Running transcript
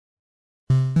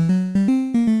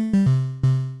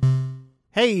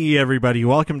Hey everybody,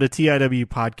 welcome to TIW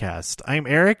Podcast. I'm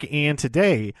Eric, and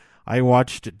today I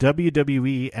watched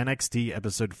WWE NXT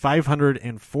episode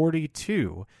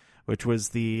 542, which was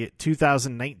the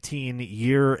 2019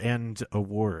 year-end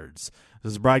awards.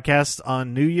 This is broadcast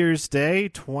on New Year's Day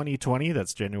 2020,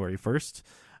 that's January 1st.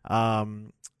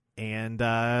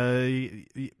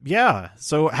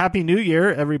 So Happy New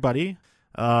Year, everybody.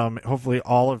 Hopefully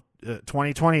all of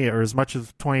 2020, or as much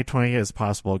of 2020 as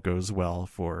possible, goes well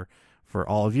for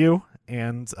all of you,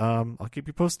 and I'll keep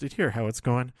you posted here how it's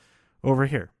going over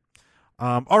here.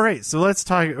 All right, so let's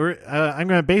talk. I'm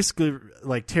going to basically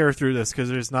tear through this because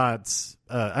there's not.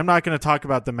 I'm not going to talk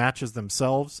about the matches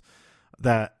themselves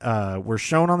that were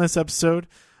shown on this episode.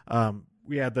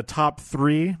 We had the top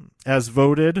three as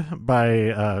voted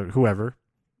by whoever,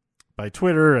 by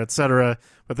Twitter, etc.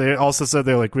 But they also said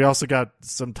we also got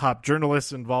some top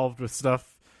journalists involved with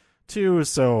stuff too,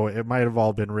 so it might have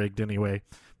all been rigged anyway.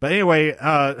 But anyway,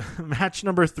 match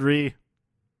number 3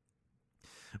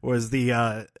 was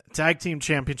the Tag Team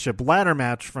Championship ladder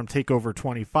match from TakeOver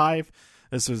 25.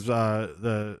 This was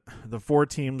the 4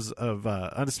 teams of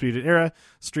Undisputed Era,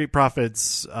 Street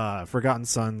Profits, Forgotten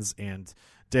Sons, and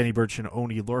Danny Burch and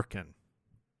Oney Lorcan.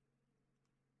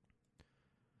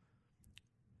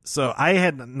 So I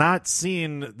had not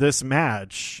seen this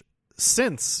match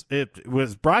since it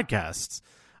was broadcast.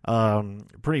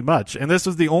 Pretty much. And this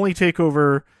was the only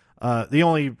takeover, the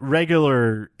only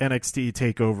regular NXT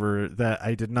takeover that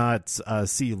I did not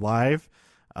see live.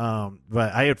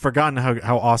 But I had forgotten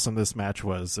how awesome this match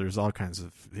was. There's all kinds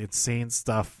of insane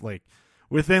stuff.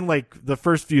 Within the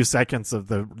first few seconds of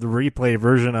the replay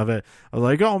version of it, I was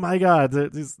like, oh my God,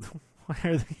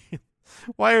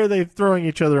 why are they throwing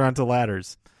each other onto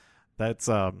ladders? That's,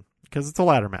 because it's a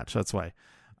ladder match. That's why.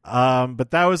 But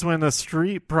that was when the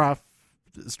Street Profits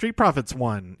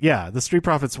won. Yeah, the Street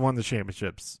Profits won the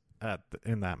championships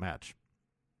in that match.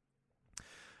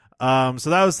 So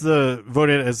that was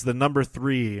voted as the number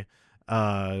 3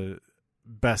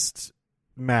 best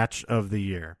match of the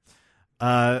year.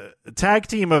 Tag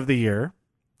Team of the Year,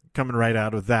 coming right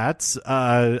out of that.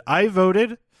 I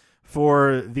voted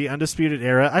for the Undisputed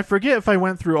Era. I forget if I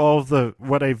went through all of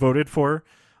what I voted for.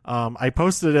 I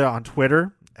posted it on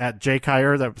Twitter at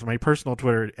JKire. That was my personal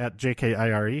Twitter at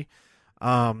JKIRE.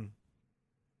 So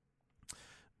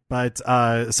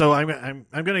I'm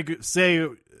going to say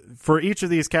for each of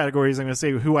these categories, I'm going to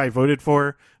say who I voted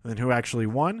for and then who actually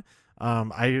won.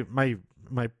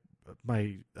 My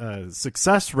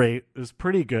success rate is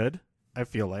pretty good, I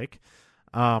feel like.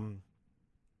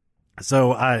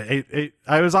 So I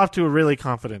was off to a really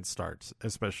confident start,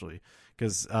 especially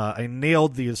because I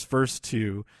nailed these first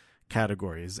 2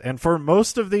 categories, and for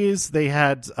most of these, they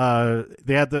had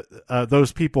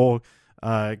those people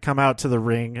come out to the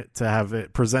ring to have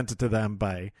it presented to them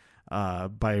by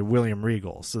William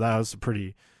Regal. So that was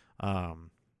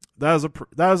a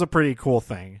pretty cool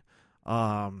thing.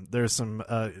 There's some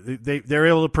they're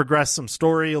able to progress some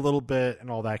story a little bit and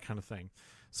all that kind of thing.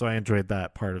 So I enjoyed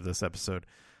that part of this episode.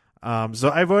 So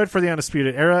I voted for the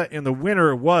Undisputed Era, and the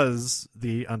winner was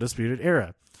the Undisputed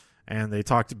Era. And they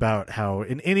talked about how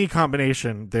in any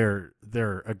combination they're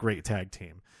a great tag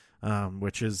team,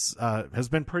 which has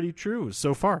been pretty true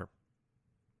so far.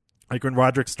 Like when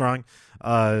Roderick Strong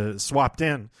swapped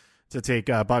in to take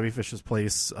Bobby Fish's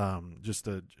place just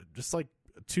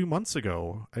 2 months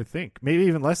ago, I think, maybe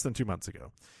even less than 2 months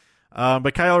ago.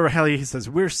 But Kyle O'Reilly, he says,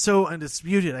 "We're so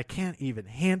undisputed, I can't even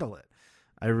handle it."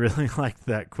 I really liked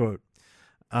that quote.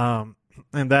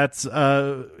 And that's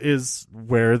is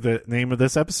where the name of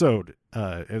this episode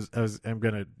is. I'm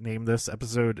going to name this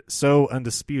episode "So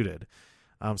Undisputed."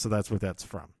 So that's what that's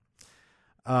from.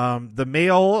 The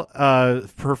male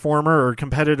performer or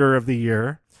competitor of the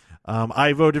year,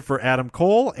 I voted for Adam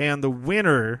Cole, and the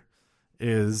winner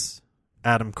is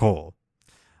Adam Cole.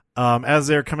 As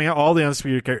they're coming out, all the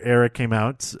Undisputed Era came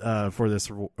out for this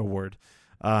award.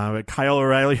 Kyle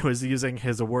O'Reilly was using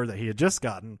his award that he had just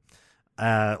gotten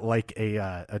like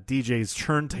a DJ's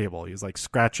turntable. He was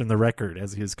scratching the record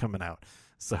as he was coming out.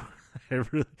 So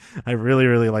I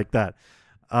really like that.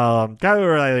 Kyle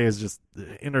O'Reilly is just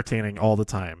entertaining all the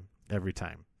time, every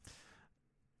time.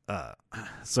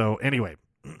 So anyway,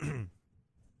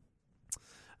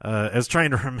 I was trying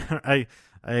to remember.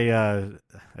 I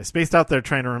spaced out there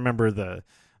trying to remember the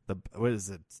what is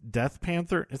it? Death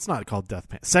Panther? It's not called Death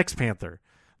Panther. Sex Panther.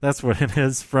 That's what it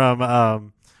is from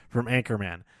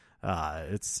Anchorman.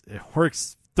 It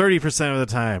works 30% of the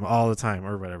time, all the time,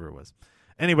 or whatever it was.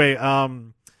 Anyway,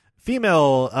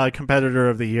 female competitor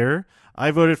of the year, I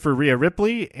voted for Rhea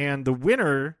Ripley, and the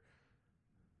winner,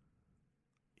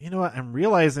 you know what? I'm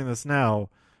realizing this now.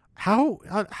 How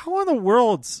in the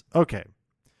world's okay?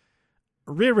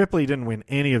 Rhea Ripley didn't win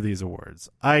any of these awards.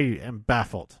 I am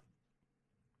baffled.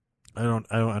 I don't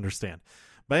understand.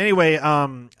 But anyway,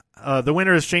 the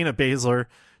winner is Shayna Baszler.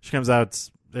 She comes out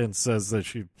and says that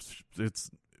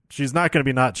she's not going to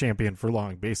be not champion for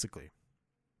long, basically.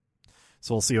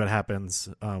 So we'll see what happens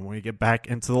when we get back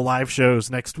into the live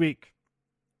shows next week.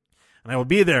 And I will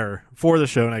be there for the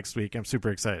show next week. I'm super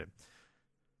excited.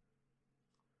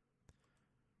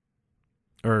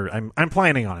 Or I'm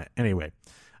planning on it anyway.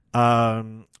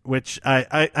 Which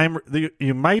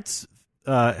you might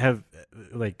have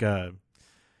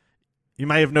you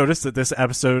might have noticed that this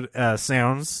episode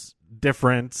sounds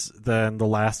different than the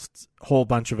last whole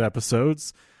bunch of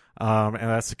episodes, and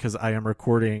that's because I am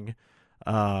recording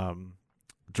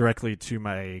directly to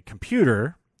my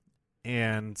computer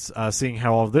and seeing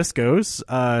how all of this goes.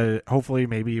 Hopefully,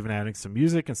 maybe even adding some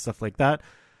music and stuff like that.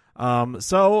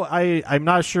 So I'm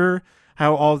not sure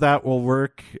how all that will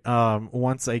work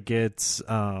once I get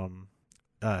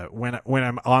when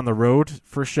I'm on the road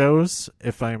for shows.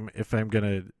 If I'm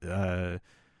gonna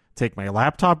take my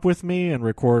laptop with me and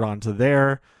record onto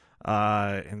there,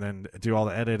 and then do all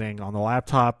the editing on the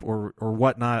laptop or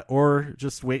whatnot, or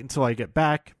just wait until I get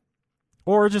back,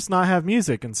 or just not have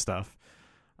music and stuff.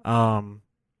 I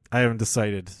haven't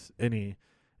decided any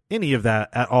of that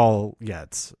at all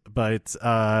yet, but if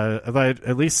I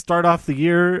at least start off the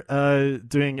year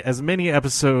doing as many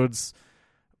episodes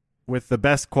with the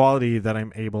best quality that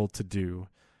I'm able to do,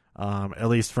 at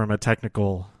least from a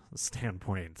technical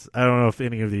standpoint. I don't know if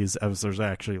any of these episodes are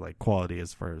actually like quality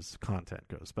as far as content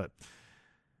goes, but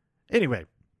anyway,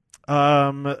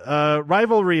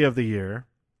 rivalry of the year.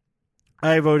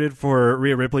 I voted for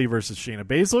Rhea Ripley versus Shayna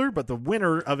Baszler, but the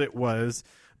winner of it was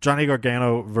Johnny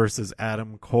Gargano versus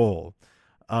Adam Cole.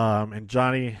 And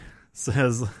Johnny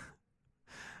says,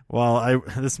 well,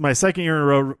 this is my second year in a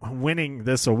row winning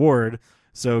this award,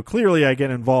 so clearly I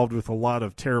get involved with a lot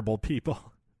of terrible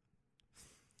people.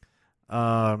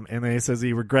 And then he says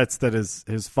he regrets that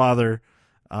his father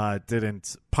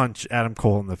didn't punch Adam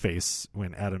Cole in the face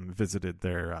when Adam visited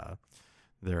their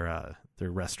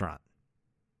restaurant.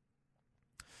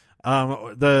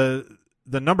 The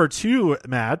number 2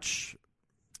 match.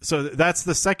 So that's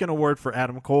the second award for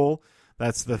Adam Cole.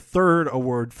 That's the third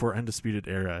award for Undisputed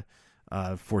Era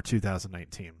for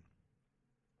 2019.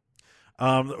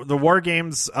 The War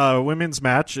Games women's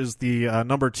match is the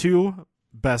number 2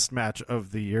 best match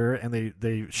of the year, and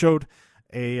they showed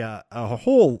a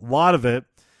whole lot of it,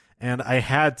 and I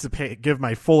had to give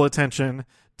my full attention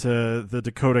to the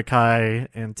Dakota Kai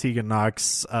and Tegan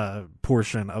Nox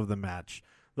portion of the match.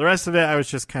 The rest of it, I was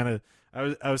just kind of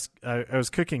I was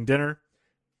cooking dinner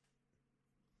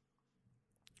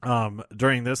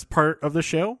during this part of the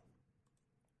show.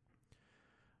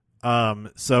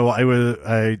 So I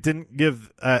wasn't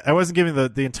giving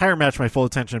the entire match my full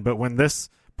attention, but when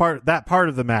that part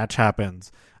of the match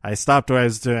happens, I stopped what I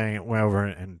was doing, went over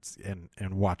and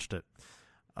watched it.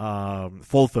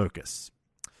 Full focus.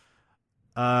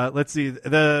 Let's see.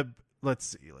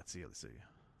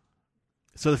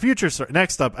 So the Future Star,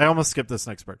 next up, I almost skipped this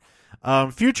next part.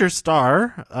 Future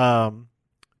Star,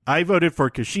 I voted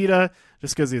for Kushida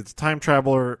just because he's a time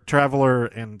traveler,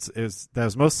 and that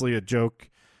was mostly a joke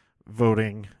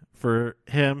voting for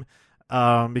him,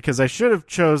 because I should have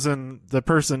chosen the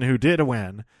person who did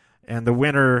win, and the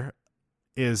winner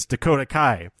is Dakota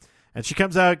Kai. And she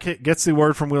comes out, gets the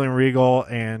award from William Regal,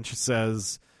 and she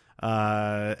says,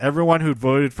 everyone who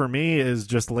voted for me is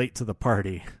just late to the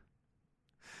party.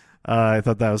 I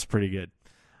thought that was pretty good.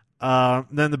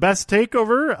 Then the best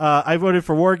takeover, I voted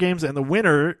for War Games, and the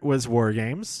winner was War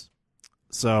Games.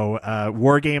 So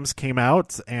War Games came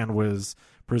out and was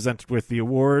presented with the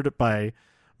award by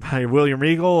William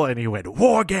Regal, and he went,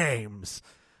 War Games!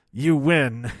 You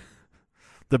win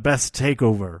the best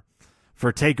takeover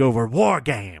for Takeover War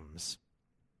Games.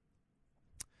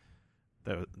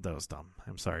 That was dumb.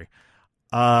 I'm sorry.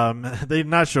 They did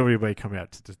not show anybody coming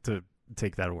out to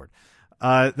take that award.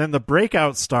 Then the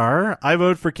breakout star, I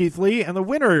voted for Keith Lee, and the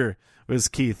winner was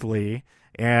Keith Lee.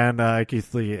 And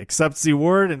Keith Lee accepts the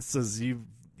award and says, "You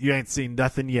ain't seen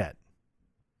nothing yet.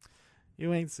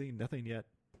 You ain't seen nothing yet."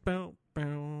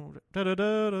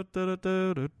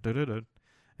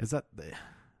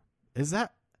 Is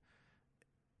that?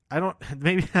 I don't.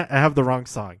 Maybe I have the wrong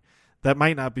song. That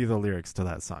might not be the lyrics to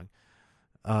that song.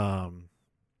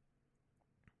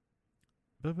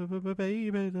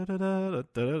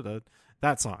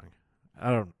 That song.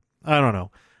 I don't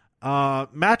know.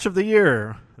 Match of the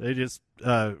year. They just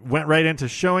went right into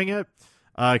showing it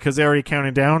because they already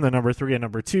counted down the number 3 and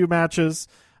number 2 matches.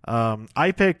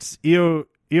 I picked Io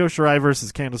Io Shirai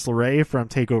versus Candice LeRae from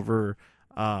TakeOver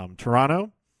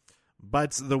Toronto.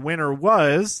 But the winner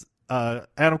was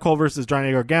Adam Cole versus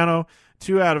Johnny Gargano,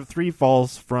 2 out of 3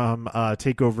 falls from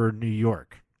TakeOver New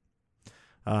York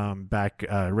back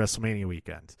WrestleMania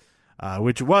weekend,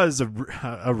 which was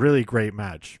a really great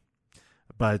match.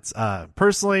 But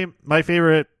personally, my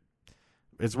favorite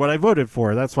is what I voted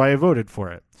for. That's why I voted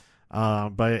for it.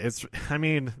 But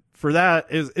for that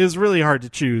is really hard to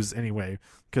choose anyway,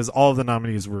 because all of the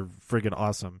nominees were friggin'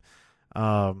 awesome.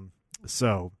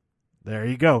 So there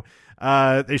you go.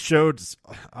 They showed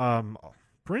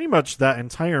pretty much that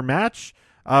entire match.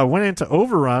 Went into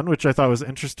overrun, which I thought was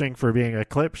interesting for being a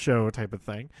clip show type of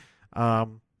thing.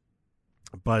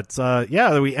 But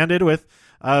we ended with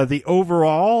the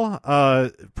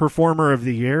overall performer of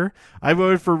the year. I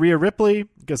voted for Rhea Ripley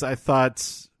because I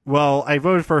thought, I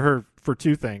voted for her for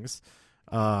 2 things,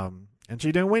 and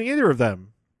she didn't win either of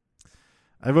them.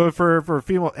 I voted for her for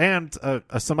female and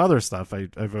some other stuff. I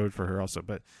voted for her also,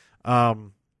 but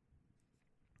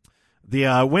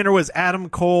the winner was Adam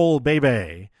Cole,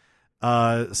 baby.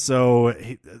 So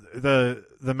the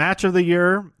match of the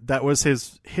year, that was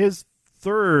his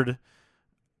 3rd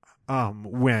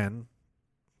win,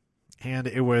 and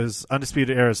it was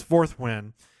Undisputed Era's 4th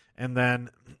win, and then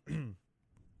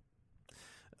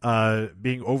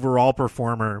being overall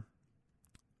performer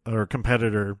or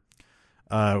competitor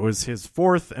was his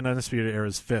 4th, and Undisputed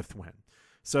Era's 5th win.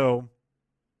 So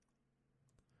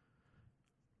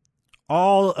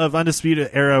all of Undisputed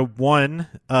Era won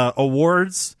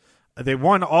awards. They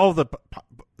won all the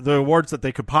awards that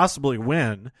they could possibly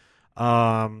win.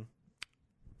 But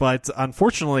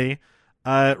unfortunately,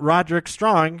 Roderick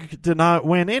Strong did not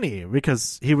win any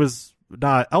because he was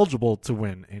not eligible to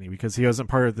win any because he wasn't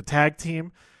part of the tag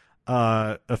team.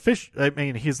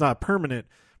 He's not permanent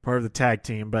part of the tag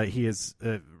team, but he is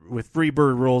with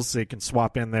Freebird rules, so he can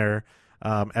swap in there,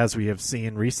 as we have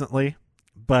seen recently.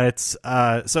 But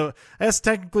so as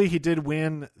technically he did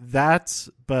win that,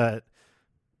 but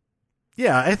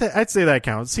yeah, I'd say that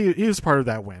counts. He was part of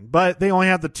that win, but they only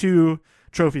had the 2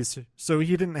 trophies, so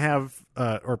he didn't have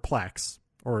or plaques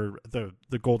or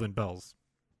the golden bells.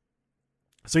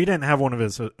 So he didn't have one of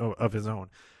his own.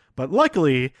 But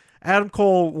luckily, Adam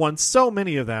Cole won so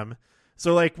many of them.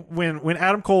 So like when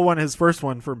Adam Cole won his first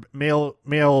one for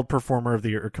male performer of the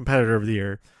year or competitor of the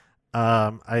year,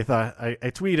 I thought I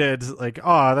tweeted like,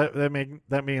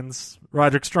 that means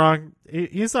Roderick Strong,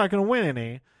 he's not going to win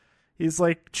any. He's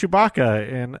like Chewbacca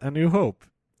in A New Hope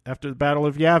after the Battle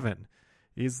of Yavin.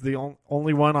 He's the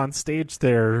only one on stage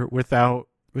there without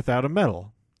a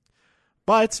medal.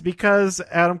 But because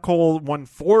Adam Cole won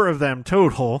 4 of them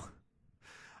total,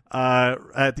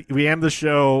 we end the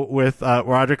show with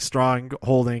Roderick Strong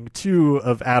holding 2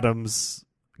 of Adam's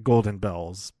golden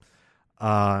bells.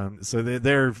 So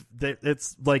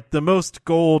it's like the most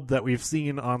gold that we've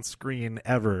seen on screen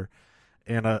ever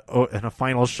in a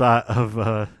final shot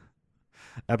of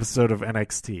episode of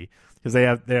NXT, because they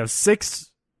have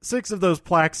six of those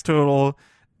plaques total,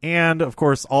 and of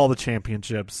course all the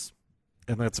championships,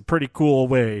 and that's a pretty cool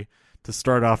way to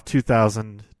start off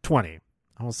 2020. I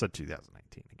almost said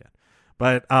 2019 again,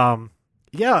 but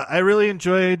I really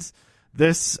enjoyed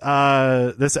this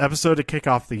episode to kick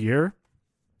off the year.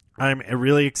 I'm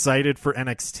really excited for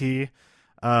NXT.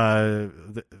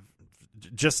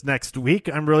 Just next week,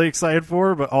 I'm really excited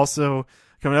for, but also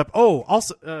coming up. Oh,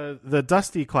 also the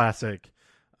Dusty Classic.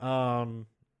 Where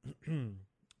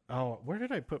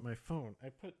did I put my phone?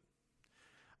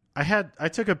 I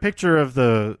took a picture of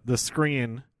the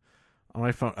screen on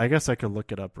my phone. I guess I could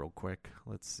look it up real quick.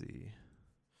 Let's see.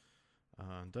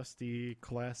 Dusty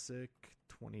Classic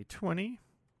 2020.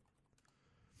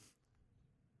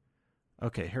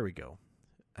 Okay, here we go.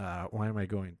 Why am I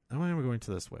going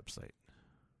to this website?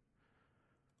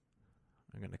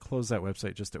 I'm going to close that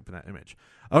website just to open that image.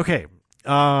 Okay.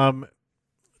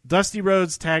 Dusty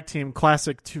Rhodes Tag Team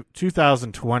Classic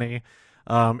 2020.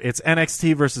 It's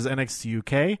NXT versus NXT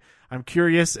UK. I'm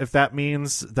curious if that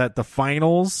means that the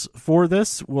finals for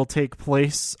this will take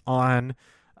place on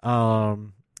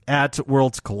at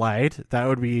Worlds Collide. That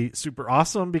would be super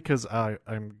awesome because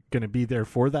I'm going to be there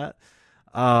for that.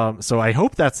 So I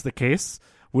hope that's the case.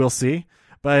 We'll see.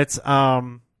 But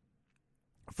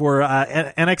for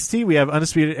NXT, we have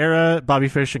Undisputed Era, Bobby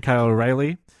Fish and Kyle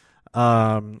O'Reilly.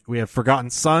 We have Forgotten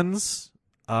Sons.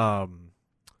 What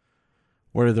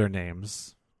are their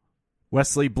names?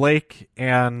 Wesley Blake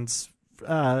and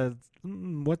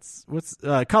what's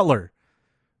Cutler.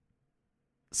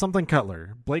 Something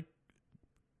Cutler. Blake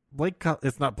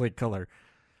it's not Blake Cutler.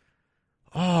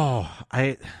 Oh,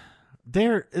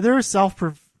 they're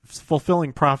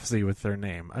fulfilling prophecy with their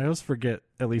name. I always forget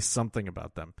at least something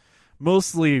about them.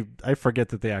 Mostly, I forget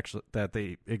that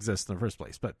they exist in the first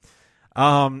place. But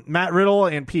Matt Riddle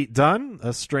and Pete Dunne,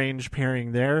 a strange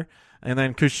pairing there, and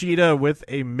then Kushida with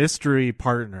a mystery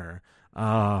partner.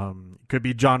 Could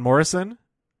be John Morrison.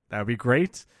 That would be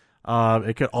great.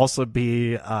 It could also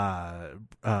be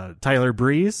Tyler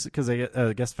Breeze, because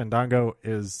I guess Fandango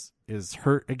is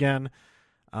hurt again.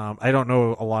 I don't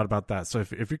know a lot about that. So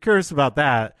if you're curious about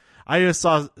that, I just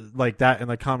saw like that in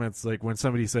the comments, like when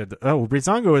somebody said, "Oh,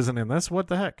 Breezango isn't in this. What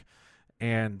the heck?"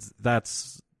 And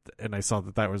I saw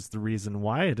that was the reason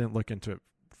why. I didn't look into it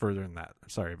further than that.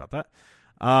 Sorry about that.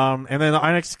 And then the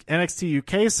NXT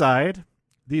UK side,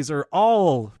 these are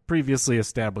all previously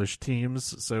established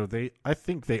teams, so I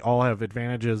think they all have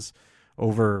advantages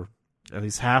over at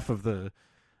least half of the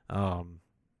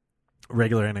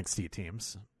regular NXT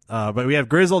teams. But we have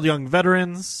grizzled young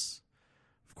veterans.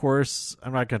 Of course,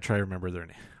 I'm not going to try to remember their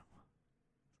name.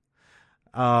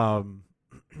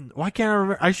 Why can't I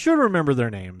remember? I should remember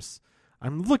their names.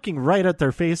 I'm looking right at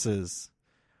their faces.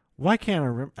 Why can't I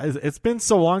remember? It's been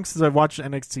so long since I've watched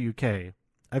NXT UK.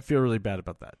 I feel really bad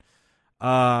about that.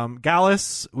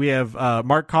 Gallus, we have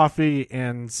Mark Coffey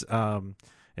and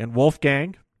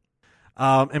Wolfgang.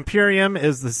 Imperium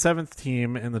is the 7th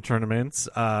team in the tournament.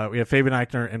 We have Fabian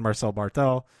Eichner and Marcel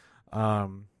Bartel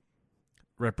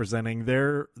representing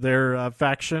their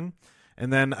faction,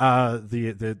 and then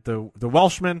the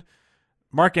Welshmen,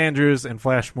 Mark Andrews and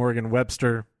Flash Morgan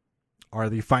Webster, are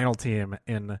the final team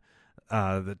in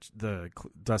the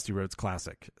Dusty Rhodes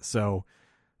Classic. So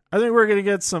I think we're going to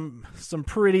get some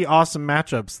pretty awesome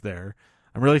matchups there.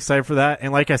 I'm really excited for that.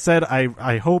 And like I said,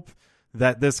 I hope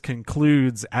that this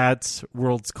concludes at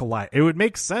Worlds Collide. It would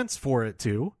make sense for it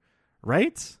to,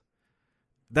 right?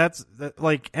 That's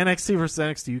like NXT versus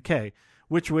NXT UK,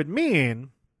 which would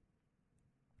mean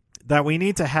that we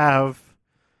need to have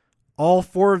all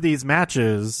 4 of these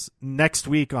matches next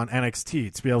week on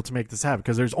NXT to be able to make this happen,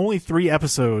 because there's only 3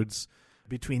 episodes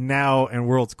between now and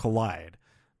Worlds Collide.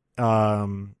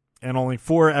 And only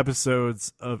 4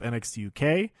 episodes of NXT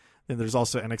UK. Then there's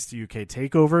also NXT UK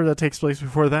TakeOver that takes place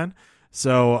before then.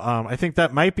 So I think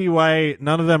that might be why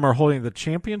none of them are holding the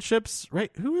championships, right?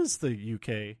 Who is the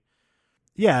UK?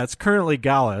 Yeah, it's currently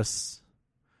Gallus,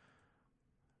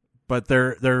 but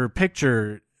their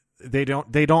picture, they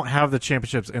don't have the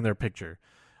championships in their picture.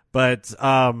 But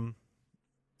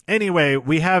anyway,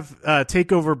 we have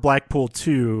TakeOver Blackpool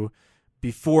 2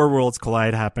 before Worlds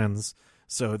Collide happens.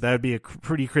 So that would be a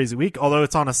pretty crazy week, although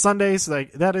it's on a Sunday, so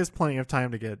that is plenty of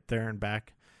time to get there and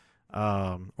back.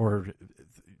 There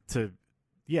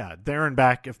and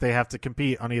back if they have to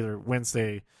compete on either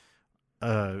Wednesday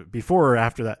before or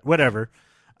after that, whatever.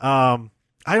 I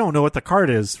don't know what the card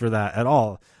is for that at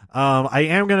all. I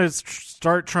am going to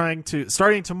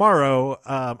starting tomorrow,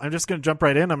 I'm just going to jump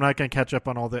right in. I'm not going to catch up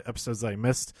on all the episodes that I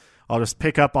missed. I'll just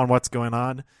pick up on what's going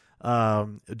on,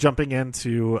 jumping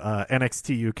into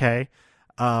NXT UK.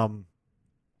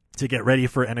 To get ready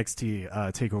for NXT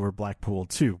TakeOver Blackpool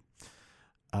 2.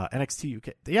 NXT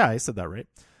UK. Yeah, I said that right.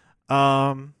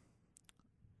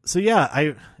 So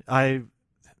yeah, I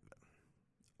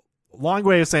long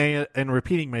way of saying it and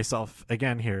repeating myself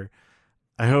again here.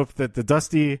 I hope that the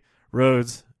Dusty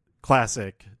Rhodes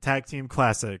Classic, Tag Team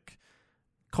Classic,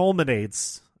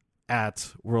 culminates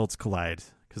at Worlds Collide,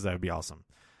 because that would be awesome.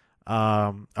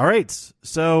 All right.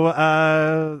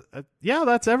 So, yeah,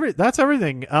 that's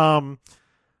everything.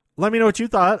 Let me know what you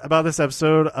thought about this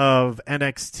episode of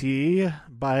NXT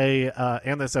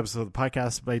and this episode of the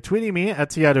podcast by tweeting me at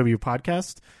TIW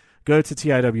Podcast. Go to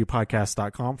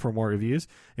TIWpodcast.com for more reviews.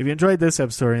 If you enjoyed this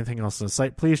episode or anything else on the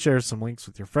site, please share some links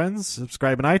with your friends.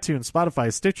 Subscribe on iTunes,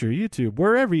 Spotify, Stitcher, YouTube,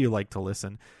 wherever you like to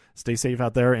listen. Stay safe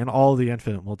out there in all the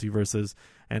infinite multiverses,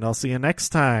 and I'll see you next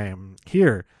time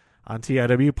here on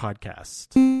TIW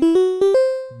Podcast.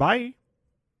 Bye.